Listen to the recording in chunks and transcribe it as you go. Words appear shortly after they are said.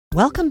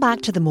Welcome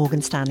back to the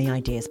Morgan Stanley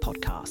Ideas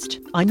Podcast.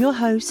 I'm your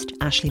host,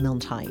 Ashley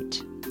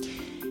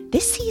Milne-Tyte.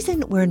 This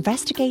season, we're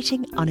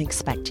investigating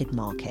unexpected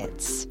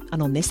markets.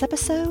 And on this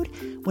episode,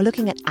 we're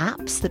looking at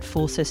apps that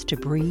force us to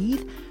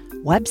breathe,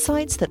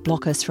 websites that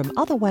block us from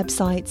other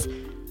websites,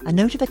 and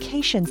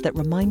notifications that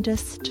remind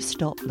us to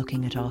stop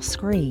looking at our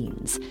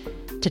screens.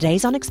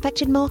 Today's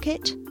unexpected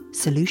market,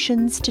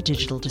 solutions to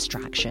digital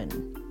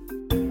distraction.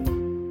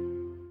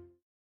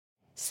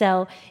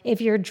 So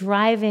if you're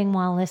driving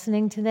while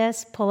listening to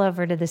this, pull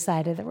over to the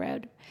side of the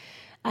road.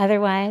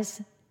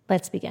 Otherwise,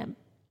 let's begin.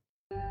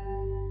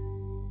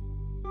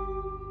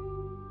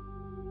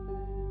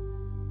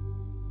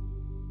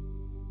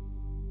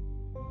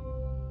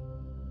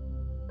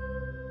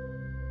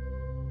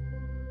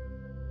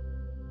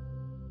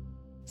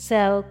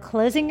 So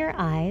closing your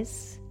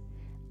eyes,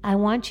 I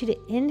want you to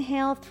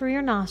inhale through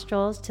your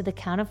nostrils to the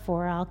count of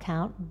 4. I'll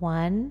count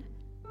 1,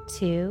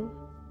 2,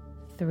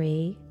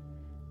 3,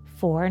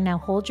 4. Now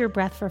hold your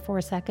breath for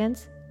 4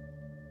 seconds.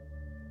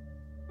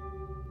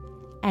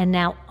 And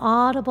now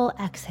audible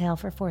exhale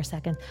for 4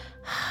 seconds.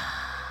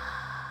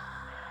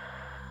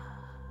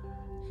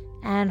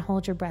 And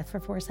hold your breath for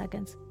 4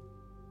 seconds.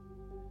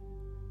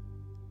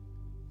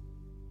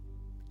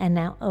 And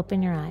now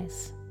open your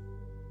eyes.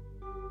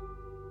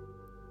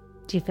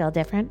 Do you feel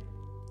different?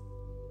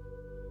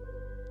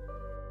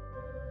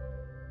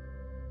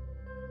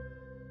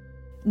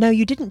 No,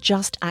 you didn't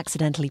just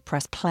accidentally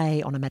press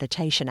play on a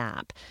meditation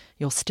app.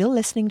 You're still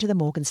listening to the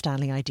Morgan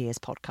Stanley Ideas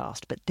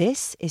Podcast, but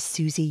this is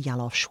Susie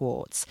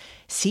Yalof-Schwartz,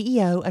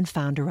 CEO and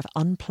founder of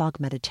Unplug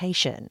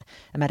Meditation,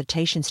 a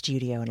meditation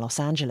studio in Los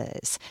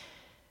Angeles.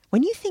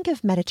 When you think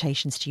of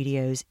meditation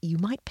studios, you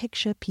might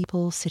picture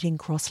people sitting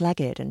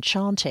cross-legged and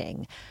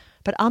chanting,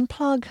 but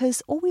Unplug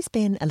has always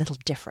been a little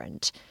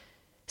different.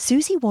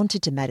 Susie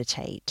wanted to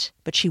meditate,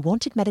 but she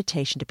wanted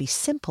meditation to be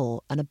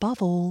simple and,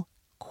 above all,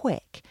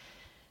 quick.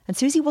 And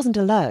Susie wasn't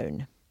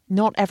alone.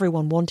 Not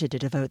everyone wanted to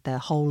devote their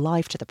whole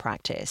life to the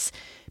practice.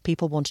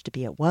 People wanted to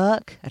be at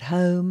work, at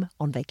home,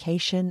 on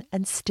vacation,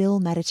 and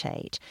still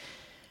meditate.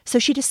 So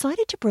she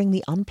decided to bring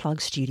the Unplug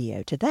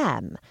studio to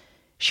them.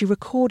 She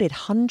recorded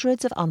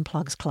hundreds of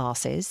Unplug's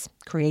classes,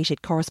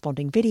 created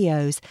corresponding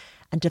videos,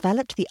 and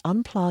developed the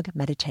Unplug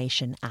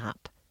meditation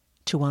app.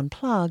 To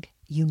unplug,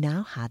 you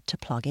now had to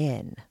plug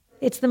in.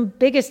 It's the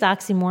biggest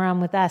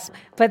oxymoron with us.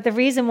 But the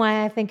reason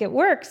why I think it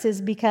works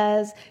is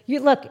because,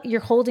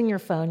 you're holding your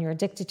phone, you're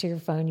addicted to your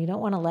phone, you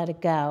don't want to let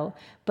it go.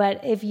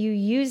 But if you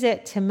use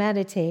it to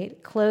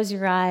meditate, close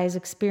your eyes,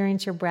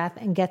 experience your breath,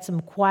 and get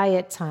some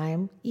quiet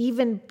time,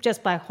 even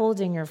just by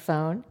holding your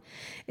phone,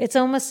 it's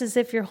almost as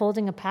if you're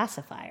holding a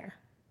pacifier.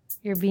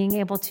 You're being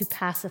able to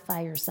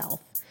pacify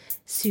yourself,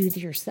 soothe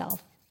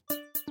yourself.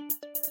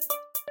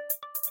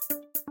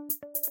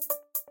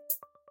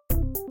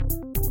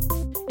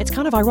 It's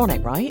kind of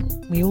ironic, right?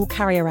 We all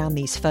carry around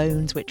these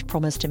phones which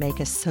promise to make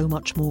us so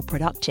much more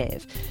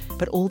productive.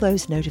 But all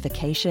those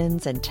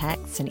notifications and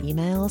texts and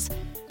emails,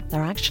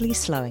 they're actually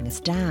slowing us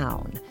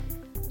down.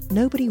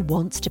 Nobody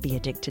wants to be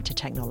addicted to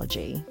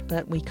technology,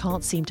 but we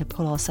can't seem to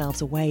pull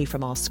ourselves away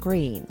from our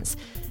screens.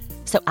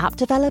 So app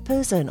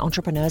developers and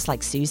entrepreneurs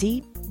like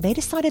Susie, they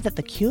decided that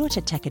the cure to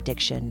tech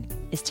addiction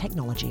is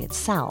technology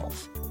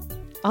itself.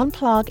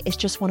 Unplug is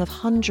just one of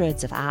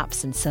hundreds of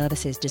apps and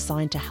services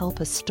designed to help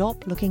us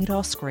stop looking at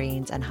our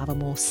screens and have a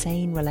more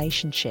sane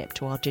relationship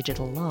to our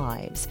digital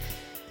lives.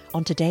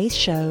 On today's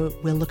show,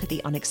 we'll look at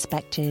the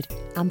unexpected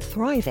and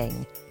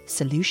thriving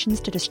solutions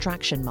to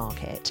distraction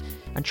market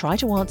and try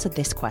to answer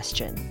this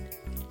question.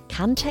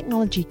 Can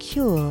technology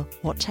cure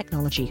what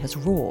technology has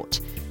wrought?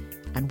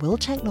 And will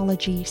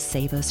technology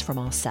save us from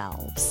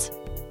ourselves?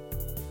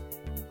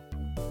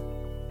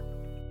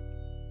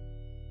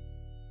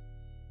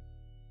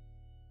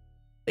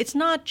 It's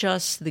not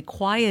just the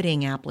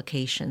quieting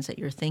applications that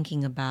you're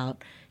thinking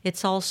about.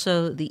 It's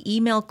also the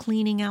email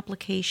cleaning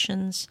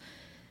applications,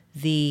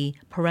 the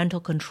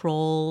parental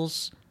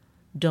controls,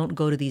 don't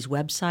go to these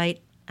website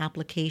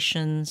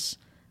applications,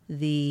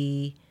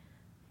 the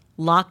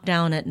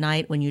lockdown at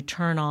night when you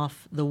turn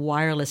off the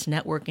wireless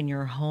network in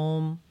your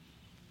home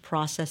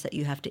process that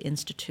you have to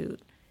institute.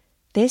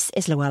 This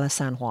is Luella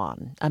San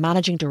Juan, a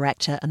managing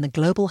director and the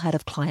global head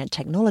of client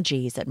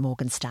technologies at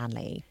Morgan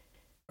Stanley.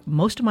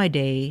 Most of my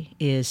day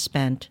is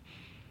spent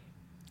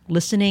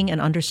listening and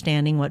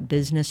understanding what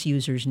business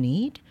users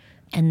need,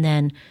 and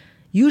then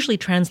usually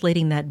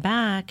translating that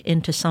back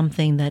into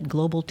something that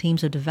global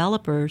teams of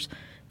developers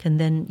can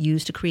then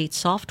use to create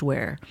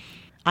software.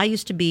 I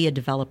used to be a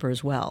developer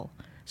as well,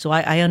 so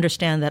I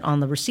understand that on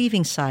the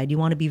receiving side, you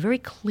want to be very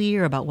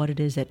clear about what it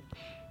is that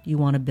you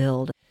want to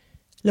build.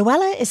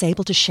 Luella is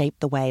able to shape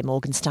the way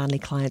Morgan Stanley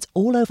clients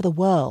all over the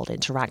world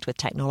interact with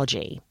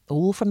technology,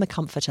 all from the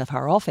comfort of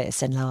her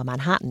office in Lower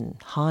Manhattan,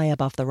 high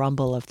above the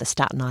rumble of the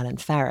Staten Island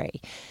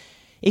ferry.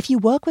 If you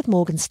work with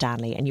Morgan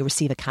Stanley and you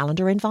receive a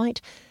calendar invite,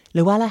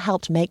 Luella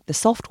helped make the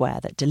software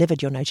that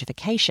delivered your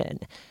notification.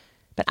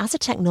 But as a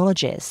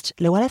technologist,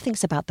 Luella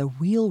thinks about the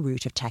real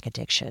root of tech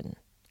addiction,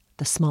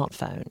 the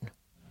smartphone.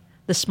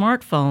 The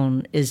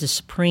smartphone is a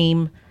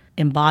supreme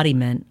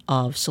embodiment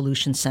of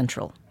Solution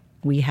Central.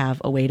 We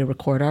have a way to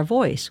record our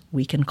voice.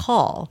 We can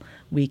call.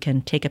 We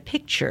can take a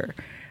picture.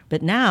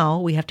 But now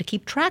we have to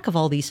keep track of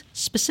all these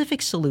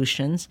specific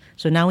solutions.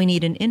 So now we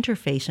need an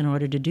interface in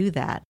order to do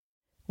that.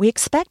 We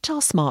expect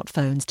our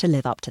smartphones to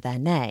live up to their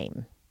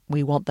name.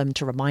 We want them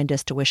to remind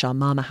us to wish our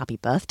mum a happy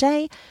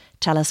birthday,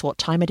 tell us what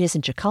time it is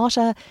in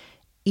Jakarta,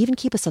 even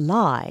keep us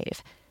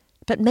alive.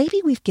 But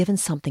maybe we've given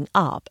something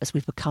up as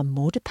we've become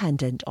more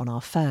dependent on our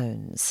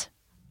phones.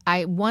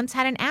 I once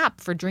had an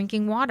app for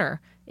drinking water.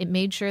 It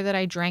made sure that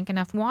I drank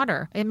enough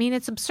water. I mean,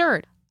 it's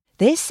absurd.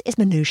 This is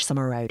Manoush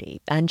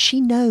Samarodi, and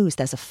she knows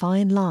there's a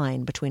fine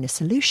line between a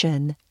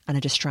solution and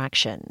a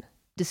distraction.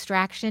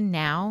 Distraction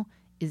now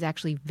is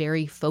actually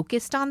very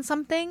focused on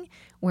something,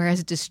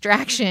 whereas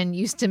distraction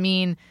used to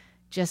mean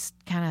just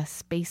kind of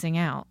spacing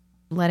out,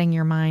 letting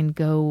your mind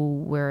go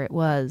where it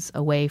was,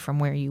 away from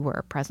where you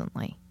were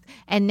presently.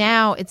 And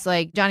now it's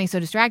like Johnny's so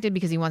distracted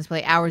because he wants to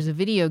play hours of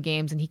video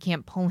games and he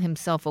can't pull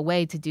himself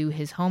away to do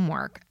his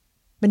homework.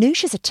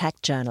 Manoush is a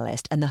tech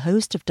journalist and the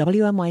host of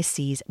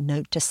WNYC's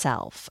Note to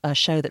Self, a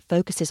show that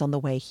focuses on the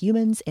way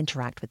humans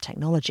interact with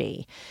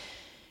technology.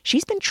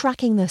 She's been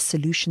tracking the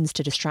solutions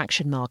to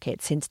distraction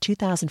market since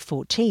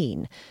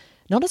 2014,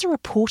 not as a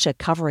reporter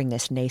covering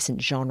this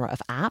nascent genre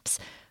of apps,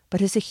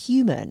 but as a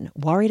human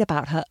worried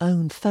about her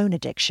own phone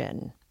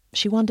addiction.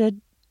 She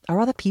wondered,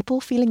 are other people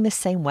feeling this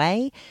same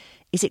way?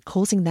 Is it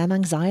causing them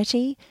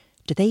anxiety?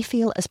 Do they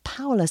feel as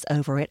powerless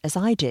over it as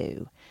I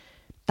do?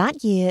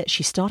 That year,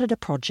 she started a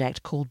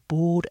project called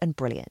Bored and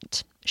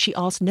Brilliant. She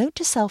asked Note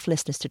to Self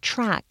listeners to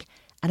track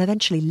and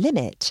eventually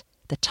limit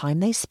the time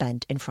they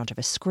spent in front of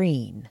a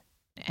screen.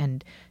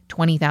 And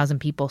 20,000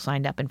 people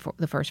signed up in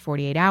the first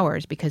 48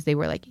 hours because they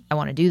were like, I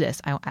want to do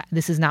this.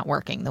 This is not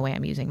working the way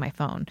I'm using my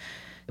phone.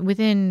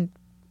 Within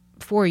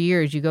 4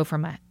 years, you go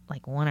from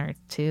like 1 or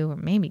 2 or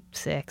maybe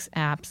 6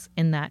 apps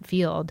in that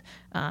field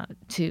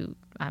to,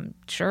 I'm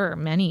sure,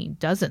 many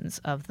dozens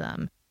of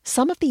them.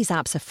 Some of these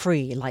apps are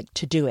free, like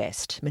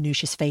Todoist,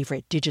 Manoush's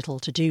favourite digital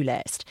to-do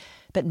list,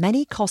 but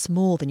many cost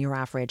more than your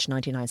average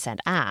 99-cent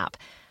app.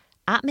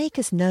 App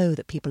makers know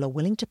that people are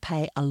willing to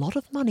pay a lot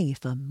of money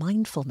for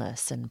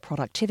mindfulness and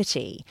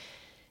productivity.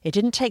 It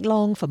didn't take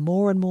long for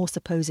more and more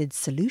supposed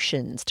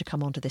solutions to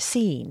come onto the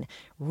scene,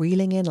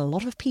 reeling in a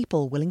lot of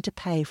people willing to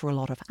pay for a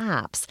lot of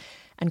apps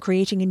and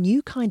creating a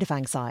new kind of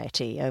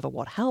anxiety over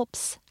what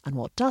helps and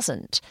what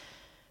doesn't.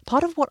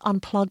 Part of what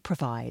Unplugged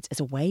provides is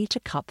a way to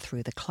cut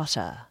through the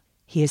clutter.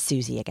 Here's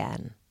Susie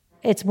again.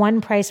 It's one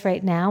price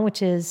right now,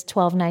 which is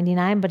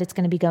 $12.99, but it's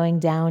going to be going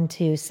down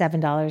to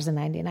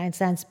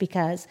 $7.99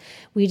 because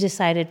we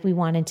decided we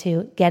wanted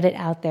to get it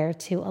out there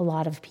to a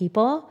lot of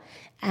people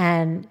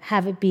and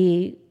have it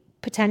be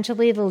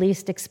potentially the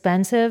least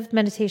expensive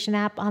meditation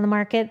app on the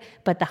market,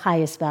 but the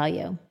highest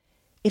value.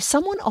 If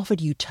someone offered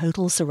you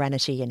total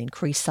serenity and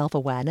increased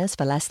self-awareness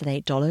for less than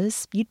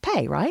 $8, you'd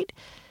pay, right?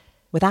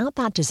 Without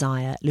that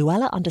desire,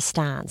 Luella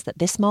understands that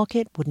this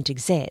market wouldn't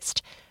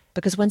exist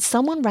because when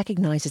someone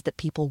recognizes that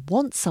people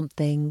want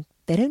something,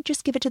 they don't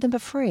just give it to them for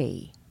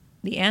free.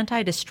 The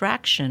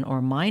anti-distraction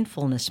or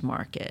mindfulness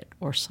market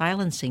or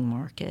silencing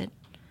market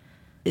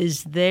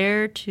is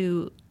there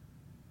to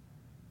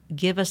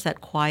give us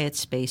that quiet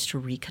space to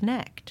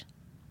reconnect.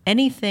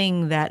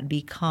 Anything that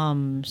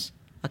becomes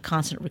a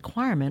constant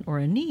requirement or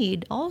a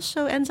need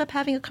also ends up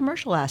having a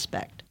commercial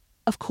aspect.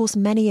 Of course,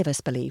 many of us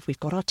believe we've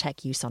got our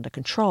tech use under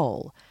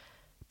control,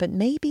 but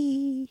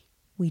maybe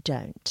we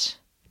don't.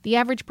 The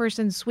average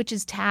person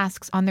switches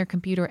tasks on their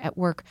computer at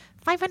work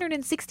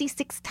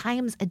 566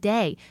 times a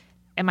day.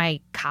 Am I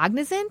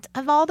cognizant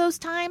of all those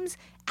times?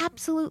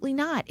 Absolutely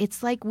not.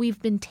 It's like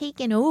we've been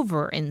taken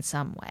over in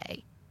some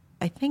way.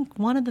 I think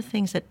one of the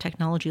things that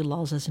technology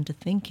lulls us into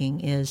thinking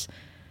is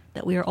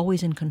that we are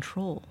always in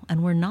control,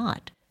 and we're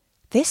not.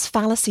 This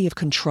fallacy of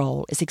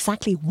control is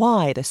exactly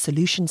why the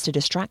solutions to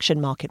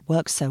distraction market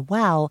works so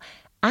well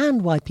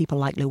and why people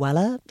like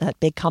Luella at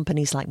big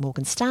companies like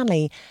Morgan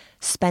Stanley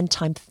spend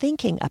time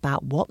thinking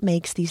about what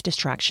makes these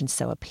distractions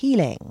so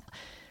appealing.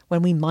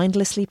 When we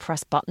mindlessly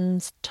press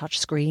buttons, touch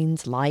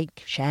screens,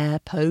 like, share,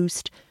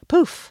 post,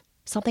 poof,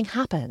 something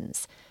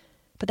happens.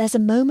 But there's a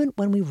moment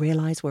when we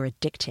realize we're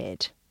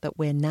addicted, that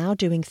we're now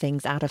doing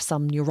things out of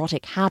some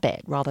neurotic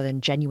habit rather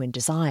than genuine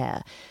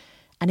desire.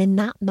 And in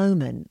that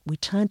moment, we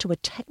turn to a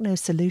techno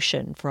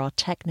solution for our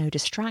techno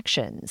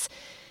distractions.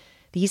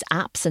 These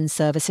apps and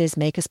services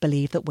make us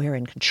believe that we're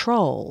in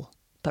control.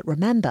 But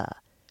remember,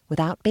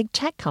 without big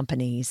tech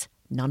companies,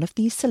 none of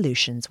these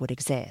solutions would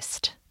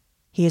exist.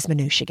 Here's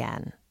Manoush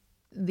again.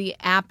 The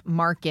app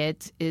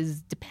market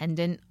is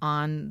dependent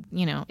on,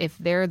 if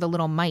they're the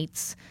little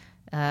mites,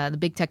 the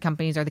big tech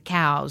companies are the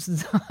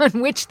cows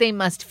on which they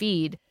must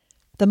feed.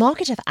 The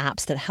market of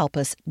apps that help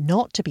us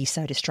not to be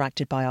so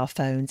distracted by our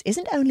phones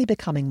isn't only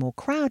becoming more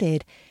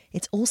crowded,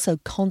 it's also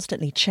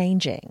constantly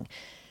changing.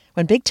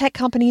 When big tech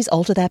companies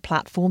alter their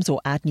platforms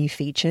or add new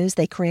features,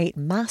 they create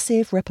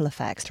massive ripple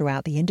effects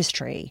throughout the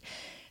industry.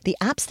 The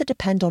apps that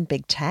depend on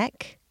big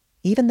tech,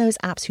 even those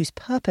apps whose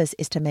purpose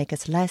is to make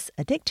us less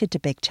addicted to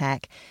big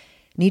tech,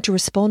 need to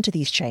respond to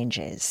these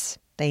changes.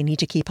 They need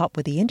to keep up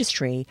with the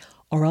industry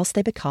or else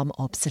they become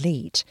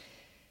obsolete.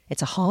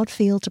 It's a hard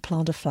field to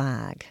plant a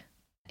flag.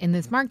 In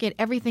this market,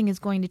 everything is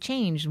going to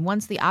change.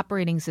 Once the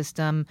operating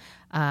system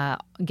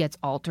gets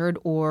altered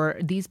or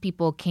these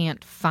people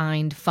can't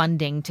find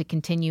funding to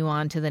continue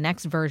on to the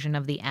next version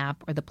of the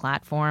app or the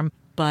platform.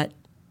 But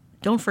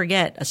don't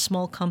forget, a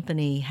small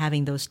company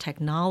having those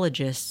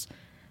technologists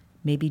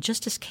may be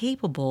just as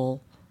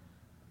capable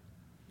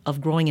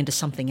of growing into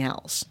something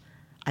else.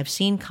 I've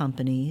seen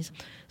companies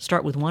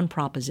start with one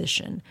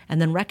proposition and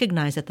then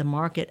recognize that the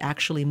market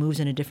actually moves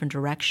in a different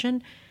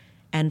direction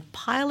and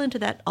pile into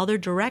that other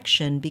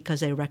direction because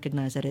they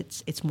recognize that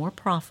it's more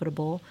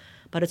profitable,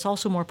 but it's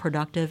also more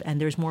productive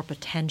and there's more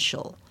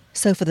potential.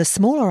 So for the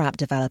smaller app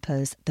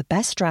developers, the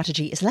best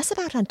strategy is less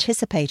about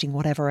anticipating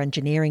whatever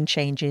engineering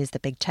changes the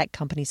big tech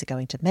companies are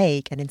going to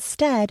make and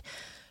instead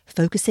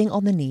focusing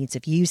on the needs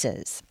of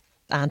users,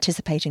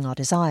 anticipating our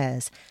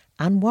desires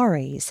and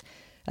worries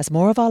as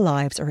more of our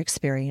lives are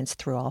experienced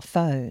through our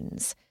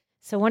phones.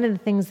 So one of the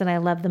things that I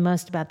love the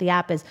most about the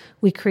app is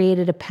we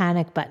created a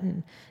panic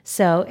button.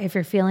 So if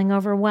you're feeling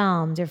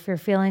overwhelmed, if you're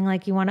feeling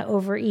like you want to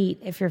overeat,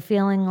 if you're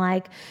feeling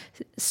like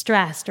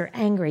stressed or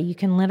angry, you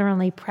can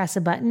literally press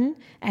a button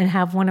and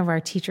have one of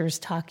our teachers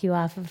talk you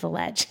off of the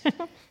ledge.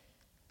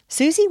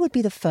 Susie would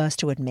be the first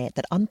to admit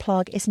that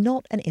Unplug is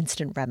not an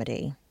instant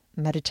remedy.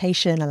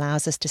 Meditation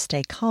allows us to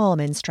stay calm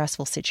in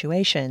stressful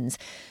situations.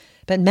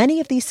 But many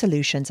of these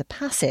solutions are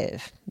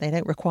passive. They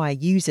don't require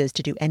users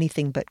to do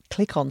anything but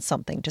click on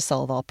something to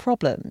solve our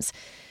problems.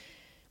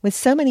 With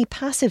so many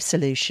passive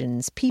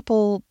solutions,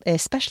 people,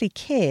 especially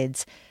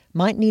kids,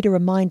 might need a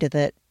reminder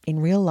that in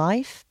real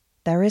life,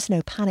 there is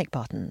no panic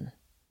button.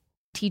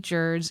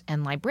 Teachers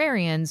and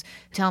librarians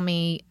tell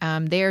me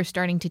they're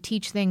starting to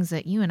teach things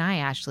that you and I,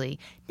 Ashley,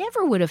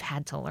 never would have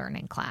had to learn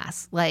in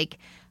class, like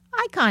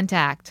eye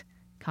contact,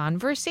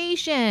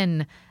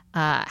 conversation,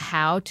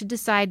 how to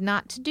decide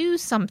not to do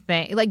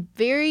something, like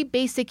very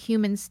basic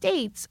human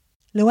states.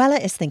 Luella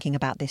is thinking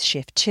about this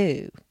shift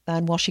too.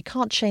 And while she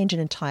can't change an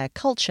entire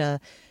culture,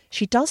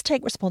 she does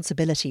take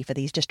responsibility for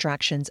these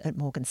distractions at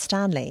Morgan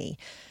Stanley.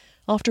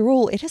 After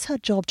all, it is her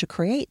job to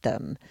create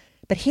them.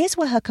 But here's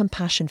where her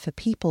compassion for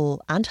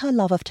people and her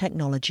love of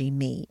technology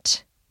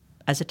meet.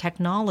 As a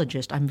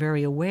technologist, I'm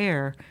very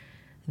aware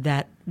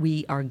that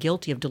we are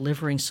guilty of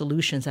delivering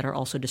solutions that are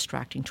also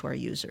distracting to our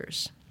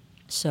users.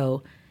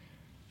 So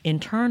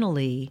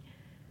internally,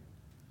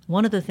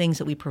 one of the things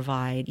that we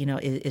provide,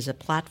 is a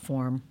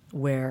platform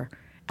where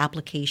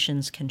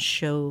applications can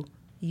show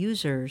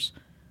users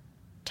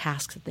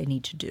tasks that they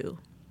need to do.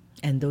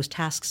 And those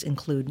tasks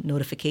include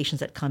notifications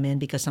that come in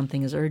because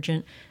something is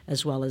urgent,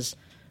 as well as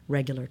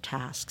regular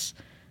tasks.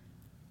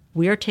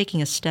 We are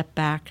taking a step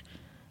back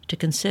to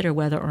consider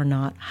whether or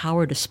not how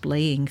we're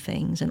displaying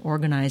things and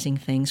organizing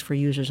things for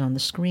users on the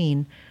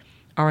screen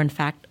are in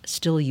fact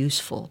still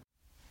useful.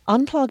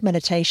 Unplug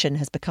meditation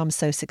has become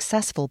so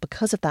successful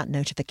because of that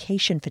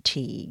notification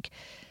fatigue.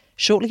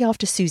 Shortly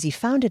after Susie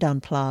founded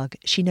Unplug,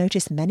 she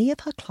noticed many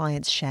of her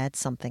clients shared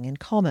something in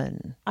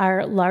common.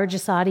 Our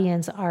largest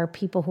audience are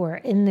people who are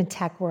in the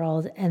tech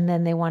world, and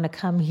then they want to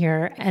come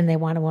here and they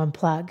want to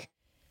unplug.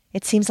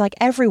 It seems like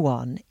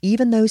everyone,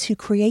 even those who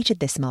created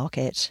this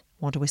market,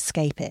 want to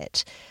escape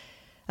it.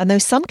 And though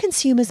some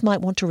consumers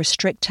might want to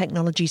restrict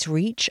technology's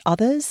reach,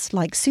 others,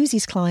 like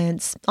Susie's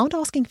clients, aren't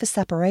asking for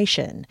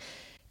separation.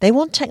 They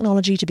want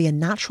technology to be a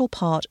natural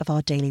part of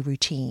our daily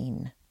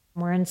routine.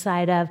 We're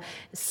inside of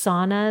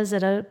saunas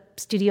at a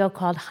studio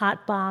called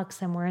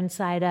Hotbox, and we're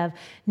inside of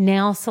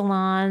nail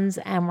salons,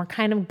 and we're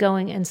kind of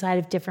going inside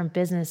of different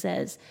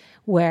businesses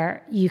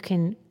where you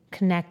can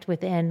connect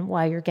within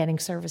while you're getting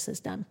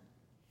services done.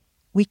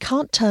 We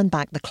can't turn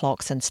back the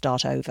clocks and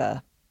start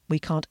over. We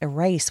can't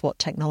erase what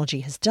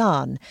technology has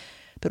done,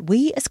 but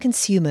we as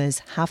consumers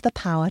have the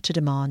power to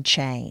demand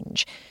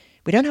change.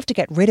 We don't have to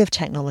get rid of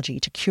technology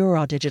to cure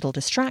our digital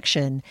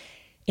distraction.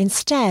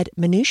 Instead,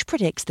 Manoush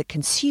predicts that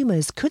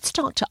consumers could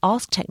start to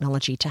ask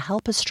technology to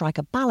help us strike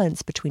a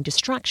balance between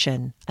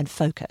distraction and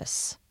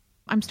focus.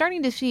 I'm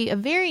starting to see a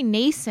very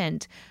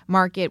nascent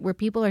market where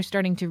people are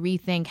starting to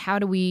rethink how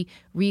do we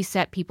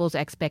reset people's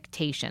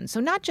expectations. So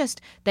not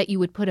just that you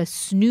would put a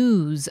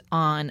snooze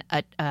on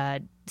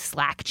a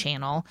Slack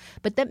channel,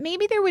 but that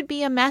maybe there would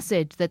be a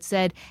message that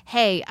said,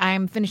 hey,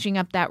 I'm finishing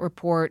up that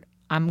report.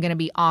 I'm going to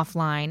be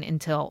offline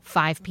until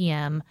 5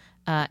 p.m.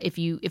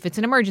 If it's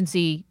an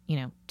emergency,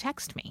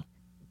 text me.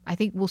 I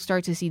think we'll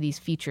start to see these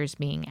features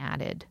being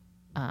added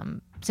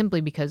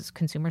simply because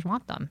consumers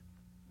want them.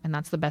 And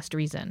that's the best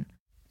reason.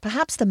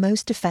 Perhaps the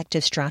most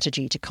effective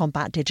strategy to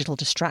combat digital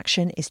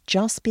distraction is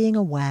just being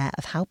aware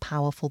of how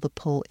powerful the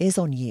pull is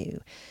on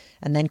you,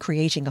 and then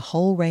creating a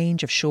whole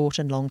range of short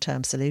and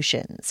long-term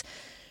solutions.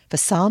 For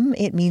some,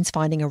 it means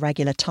finding a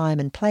regular time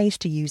and place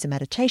to use a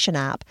meditation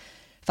app.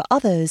 For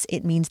others,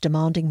 it means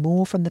demanding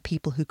more from the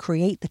people who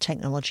create the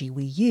technology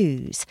we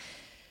use.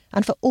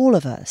 And for all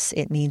of us,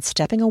 it means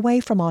stepping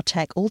away from our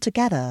tech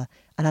altogether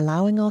and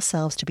allowing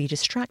ourselves to be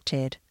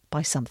distracted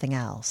by something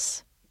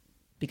else.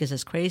 Because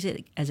as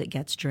crazy as it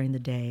gets during the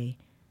day,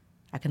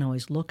 I can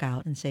always look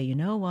out and say, you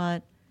know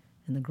what?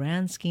 In the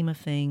grand scheme of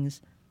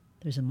things,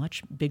 there's a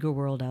much bigger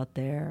world out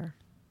there,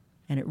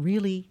 and it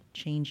really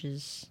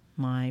changes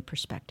my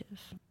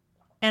perspective.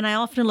 And I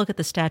often look at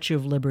the Statue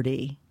of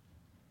Liberty,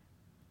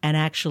 and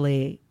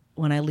actually,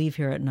 when I leave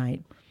here at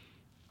night,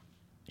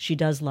 she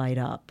does light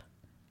up,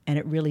 and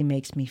it really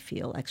makes me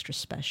feel extra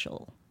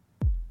special.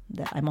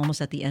 That I'm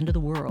almost at the end of the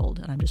world,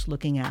 and I'm just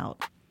looking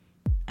out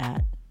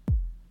at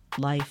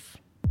life,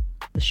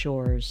 the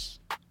shores,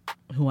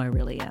 who I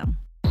really am.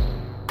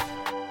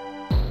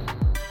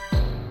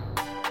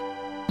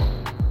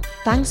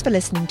 Thanks for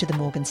listening to the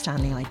Morgan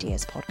Stanley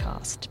Ideas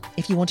podcast.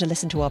 If you want to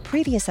listen to our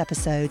previous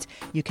episodes,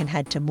 you can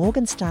head to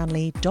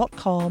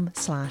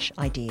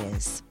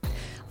morganstanley.com/ideas.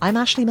 I'm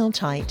Ashley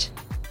Milne-Tyte.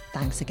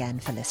 Thanks again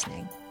for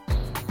listening.